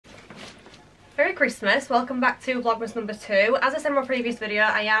Merry Christmas, welcome back to Vlogmas number 2. As I said in my previous video,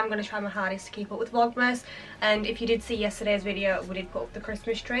 I am going to try my hardest to keep up with Vlogmas, and if you did see yesterday's video, we did put up the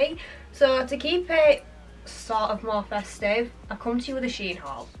Christmas tree. So to keep it sort of more festive, I've come to you with a Shein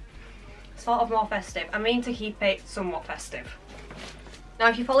haul. Sort of more festive, I mean to keep it somewhat festive. Now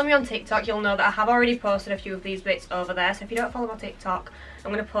if you follow me on TikTok, you'll know that I have already posted a few of these bits over there, so if you don't follow my TikTok,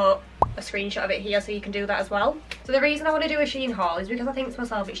 I'm going to put a screenshot of it here so you can do that as well. So the reason I want to do a Shein haul is because I think to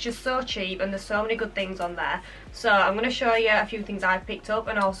myself it's just so cheap and there's so many good things on there. So I'm going to show you a few things I've picked up,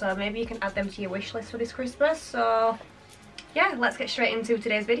 and also maybe you can add them to your wish list for this Christmas. So yeah, let's get straight into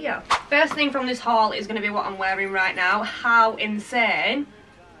today's video. First thing from this haul is going to be what I'm wearing right now. How insane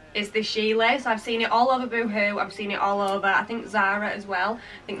is this shein? So I've seen it all over Boohoo, I've seen it all over, I think Zara as well.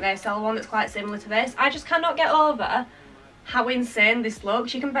 I think they sell one that's quite similar to this. I just cannot get over how insane this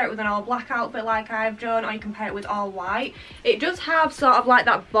looks. You compare it with an all black outfit like I've done, or you compare it with all white. It does have sort of like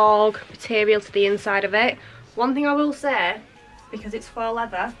that bog material to the inside of it. One thing I will say, because it's faux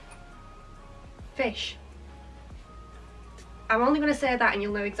leather, fish. I'm only going to say that and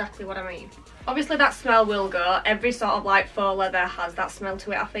you'll know exactly what I mean. Obviously that smell will go. Every sort of like faux leather has that smell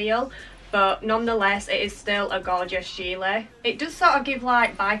to it, I feel. But nonetheless, it is still a gorgeous shein. It does sort of give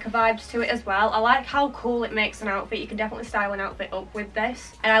like biker vibes to it as well. I like how cool it makes an outfit. You can definitely style an outfit up with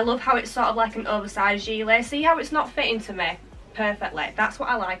this. And I love how it's sort of like an oversized shein. See how it's not fitting to me perfectly? That's what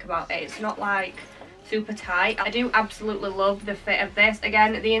I like about it. It's not like super tight. I do absolutely love the fit of this.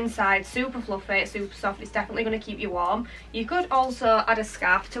 Again, the inside super fluffy, super soft. It's definitely going to keep you warm. You could also add a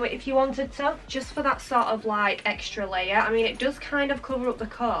scarf to it if you wanted to, just for that sort of like extra layer. I mean, it does kind of cover up the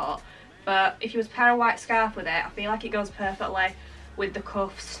coat, but if you was to pair a white scarf with it, I feel like it goes perfectly with the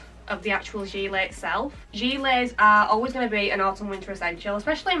cuffs of the actual gilet itself. Gilets are always going to be an autumn winter essential,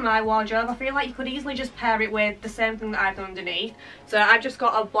 especially in my wardrobe. I feel like you could easily just pair it with the same thing that I've done underneath. So I've just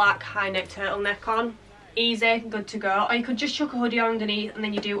got a black high neck turtleneck on. Easy, good to go. Or you could just chuck a hoodie on underneath, and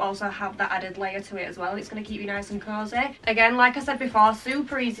then you do also have that added layer to it as well. It's going to keep you nice and cozy. Again, like I said before,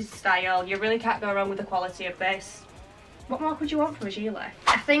 super easy to style. You really can't go wrong with the quality of this. What more could you want from a gilet?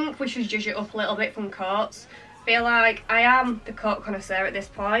 I think we should judge it up a little bit from coats. Feel like I am the coat connoisseur at this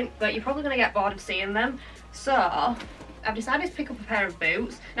point, but you're probably going to get bored of seeing them. So I've decided to pick up a pair of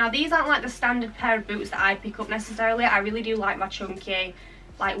boots. Now these aren't like the standard pair of boots that I pick up necessarily. I really do like my chunky,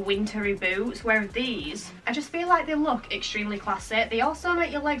 like wintry boots, whereas these, I just feel like they look extremely classy. They also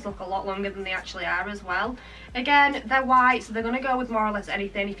make your legs look a lot longer than they actually are as well. Again, they're white, so they're going to go with more or less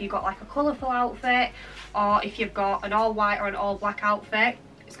anything. If you've got like a colourful outfit, or if you've got an all white or an all black outfit,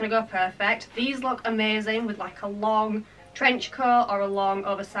 it's going to go perfect. These look amazing with like a long trench coat or a long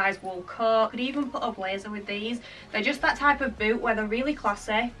oversized wool coat. Could even put a blazer with these. They're just that type of boot where they're really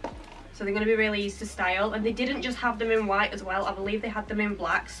classy, so they're going to be really easy to style. And they didn't just have them in white as well, I believe they had them in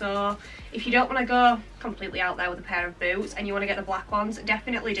black. So if you don't want to go completely out there with a pair of boots and you want to get the black ones,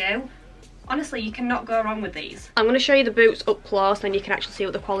 definitely do. Honestly, you cannot go wrong with these. I'm going to show you the boots up close, then you can actually see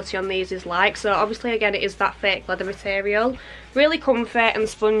what the quality on these is like. So obviously again, it is that fake leather material, really comfy and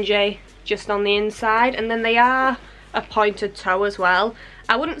spongy just on the inside, and then they are a pointed toe as well.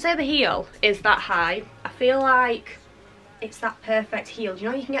 I wouldn't say the heel is that high. I feel like it's that perfect heel. You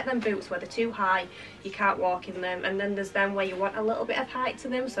know, you can get them boots where they're too high, you can't walk in them, and then there's them where you want a little bit of height to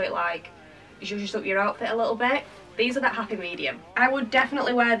them, so it like zhuzhes up your outfit a little bit. These are that happy medium. I would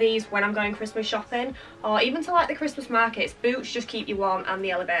definitely wear these when I'm going Christmas shopping, or even to like the Christmas markets. Boots just keep you warm and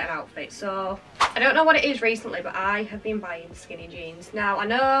they elevate an outfit. So I don't know what it is recently, but I have been buying skinny jeans. Now I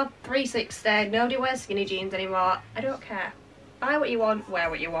know 360, nobody wears skinny jeans anymore. I don't care. Buy what you want, wear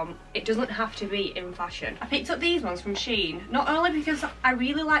what you want. It doesn't have to be in fashion. I picked up these ones from Shein, not only because I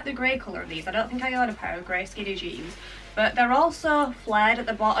really like the grey colour of these. I don't think I own a pair of grey skinny jeans, but they're also flared at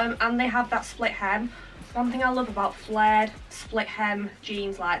the bottom and they have that split hem. One thing I love about flared split hem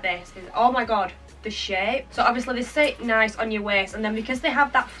jeans like this is, oh my god, the shape. So obviously they sit nice on your waist, and then because they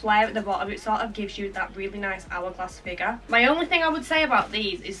have that flare at the bottom, it sort of gives you that really nice hourglass figure. My only thing I would say about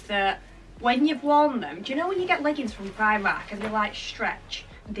these is that when you've worn them, do you know when you get leggings from Primark and they like stretch,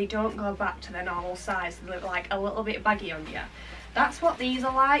 they don't go back to their normal size, they're like a little bit baggy on you? That's what these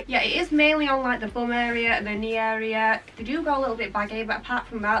are like. Yeah, it is mainly on like the bum area and the knee area. They do go a little bit baggy, but apart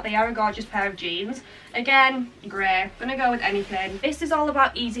from that, they are a gorgeous pair of jeans. Again, grey, gonna go with anything. This is all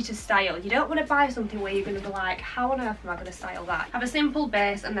about easy to style. You don't want to buy something where you're gonna be like, how on earth am I gonna style that? Have a simple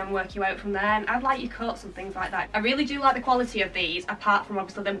base and then work you out from there. And I'd like your coats and things like that. I really do like the quality of these, apart from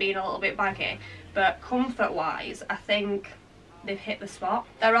obviously them being a little bit baggy. But comfort wise, I think they've hit the spot.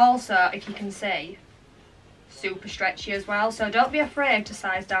 They're also, if you can see, super stretchy as well, so don't be afraid to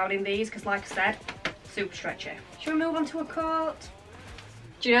size down in these, because like I said, super stretchy. Should we move on to a coat?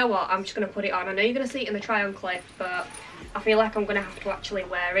 Do you know what? I'm just going to put it on. I know you're going to see it in the try on clip, but I feel like I'm going to have to actually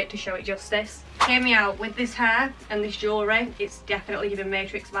wear it to show it justice. Hear me out, with this hair and this jewellery, it's definitely giving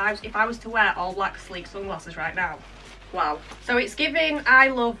Matrix vibes. If I was to wear all black sleek sunglasses right now, wow. So it's giving, I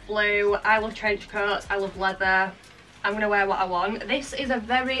love blue, I love trench coats, I love leather. I'm going to wear what I want. This is a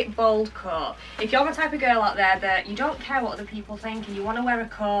very bold coat. If you're the type of girl out there that you don't care what other people think and you want to wear a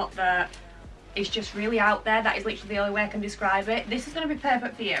coat that is just really out there, that is literally the only way I can describe it, this is going to be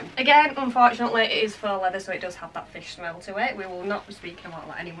perfect for you. Again, unfortunately, it is faux leather, so it does have that fish smell to it. We will not be speaking about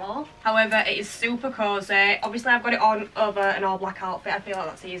that anymore. However, it is super cosy. Obviously, I've got it on over an all black outfit. I feel like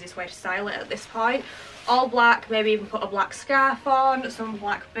that's the easiest way to style it at this point. All black, maybe even put a black scarf on, some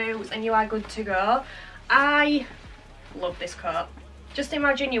black boots, and you are good to go. I love this coat. Just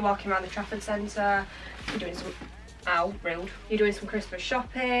imagine you're walking around the Trafford Centre, you're doing some, ow, rude, you're doing some Christmas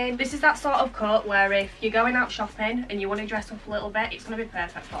shopping. This is that sort of coat where if you're going out shopping and you want to dress up a little bit, it's going to be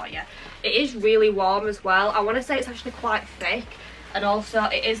perfect for you. It is really warm as well. I want to say it's actually quite thick, and also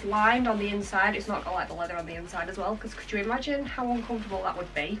it is lined on the inside. It's not got like the leather on the inside as well, because could you imagine how uncomfortable that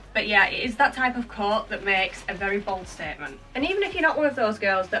would be? But yeah, it is that type of coat that makes a very bold statement. And even if you're not one of those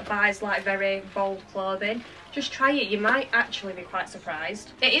girls that buys like very bold clothing, just try it, you might actually be quite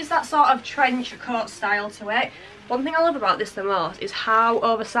surprised. It is that sort of trench coat style to it. One thing I love about this the most is how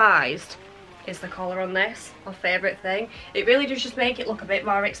oversized is the collar on this. My favourite thing. It really does just make it look a bit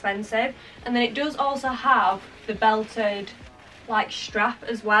more expensive. And then it does also have the belted like strap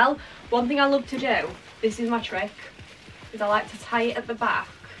as well. One thing I love to do, this is my trick, is I like to tie it at the back.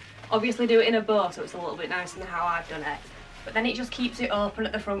 Obviously do it in a bow so it's a little bit nicer than how I've done it. But then it just keeps it open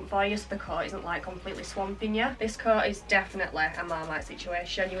at the front for you so the coat isn't like completely swamping you. This coat is definitely a Marmite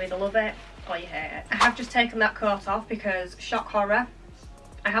situation. You either love it or you hate it. I have just taken that coat off because, shock horror,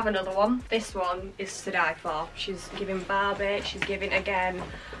 I have another one. This one is to die for. She's giving Barbie, she's giving, again,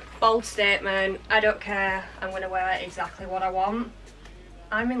 bold statement. I don't care, I'm going to wear exactly what I want.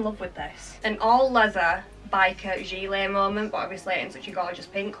 I'm in love with this. An all leather biker gilet moment, but obviously in such a gorgeous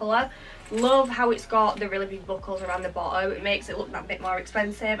pink colour. Love how it's got the really big buckles around the bottom. It makes it look that bit more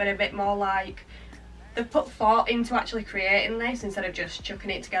expensive and a bit more like they've put thought into actually creating this instead of just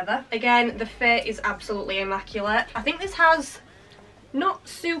chucking it together. Again, the fit is absolutely immaculate. I think this has not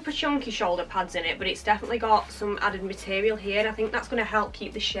super chunky shoulder pads in it, but it's definitely got some added material here, and I think that's going to help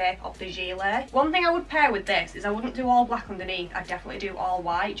keep the shape of the gilet. One thing I would pair with this is I wouldn't do all black underneath, I'd definitely do all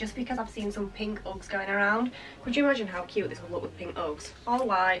white, just because I've seen some pink Uggs going around. Could you imagine how cute this would look with pink Uggs? All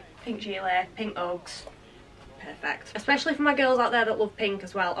white, pink gilet, pink Uggs. Perfect. Especially for my girls out there that love pink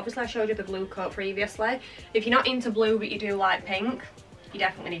as well. Obviously I showed you the blue coat previously. If you're not into blue but you do like pink, you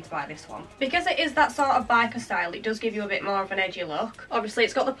definitely need to buy this one. Because it is that sort of biker style, it does give you a bit more of an edgy look. Obviously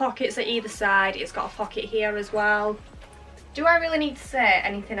it's got the pockets at either side, it's got a pocket here as well. Do I really need to say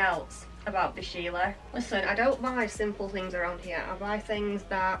anything else about this gilet? Listen, I don't buy simple things around here, I buy things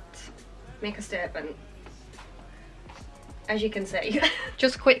that make a statement. As you can see.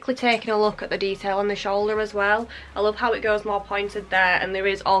 Just quickly taking a look at the detail on the shoulder as well. I love how it goes more pointed there, and there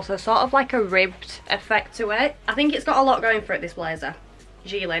is also sort of like a ribbed effect to it. I think it's got a lot going for it, this blazer.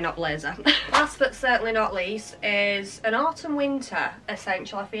 Gilet, not blazer. Last but certainly not least is an autumn winter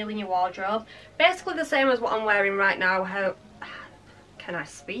essential I feel in your wardrobe. Basically the same as what I'm wearing right now. How can I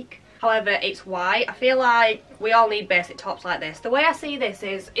speak? However, it's white. I feel like we all need basic tops like this. The way I see this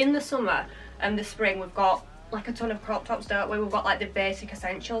is in the summer and the spring we've got like a ton of crop tops, don't we? We've got like the basic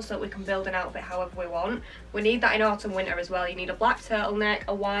essentials so that we can build an outfit however we want. We need that in autumn winter as well. You need a black turtleneck,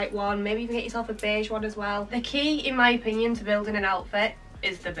 a white one, maybe even get yourself a beige one as well. The key, in my opinion, to building an outfit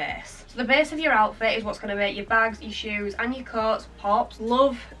is the base. So the base of your outfit is what's going to make your bags, your shoes and your coats pops.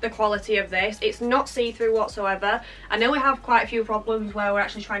 Love the quality of this. It's not see-through whatsoever. I know we have quite a few problems where we're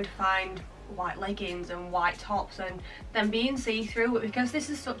actually trying to find white leggings and white tops and them being see-through, but because this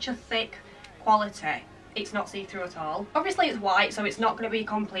is such a thick quality, it's not see-through at all. Obviously it's white so it's not going to be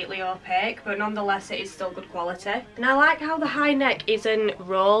completely opaque, but nonetheless it is still good quality. And I like how the high neck isn't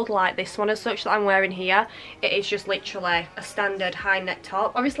rolled like this one as such that I'm wearing here. It is just literally a standard high neck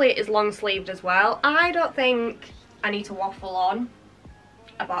top. Obviously it is long sleeved as well. I don't think I need to waffle on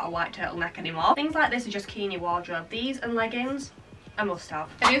about a white turtleneck anymore. Things like this are just key in your wardrobe. These and leggings, a must have.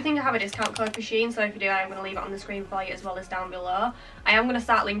 I do think I have a discount code for Shein, so if you do, I'm going to leave it on the screen for you as well as down below. I am going to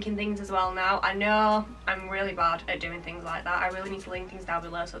start linking things as well now. I know I'm really bad at doing things like that. I really need to link things down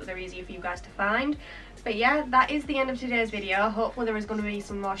below so that they're easier for you guys to find. But yeah, that is the end of today's video. Hopefully there is going to be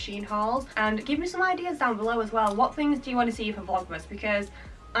some more Shein hauls, and give me some ideas down below as well. What things do you want to see for Vlogmas? Because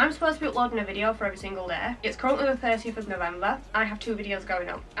I'm supposed to be uploading a video for every single day. It's currently the 30th of November. I have 2 videos going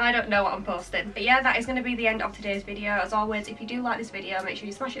up. I don't know what I'm posting. But yeah, that is going to be the end of today's video. As always, if you do like this video, make sure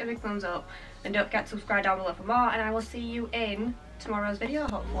you smash it a big thumbs up. And don't forget to subscribe down below for more. And I will see you in tomorrow's video,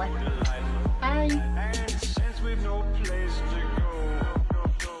 hopefully. Bye!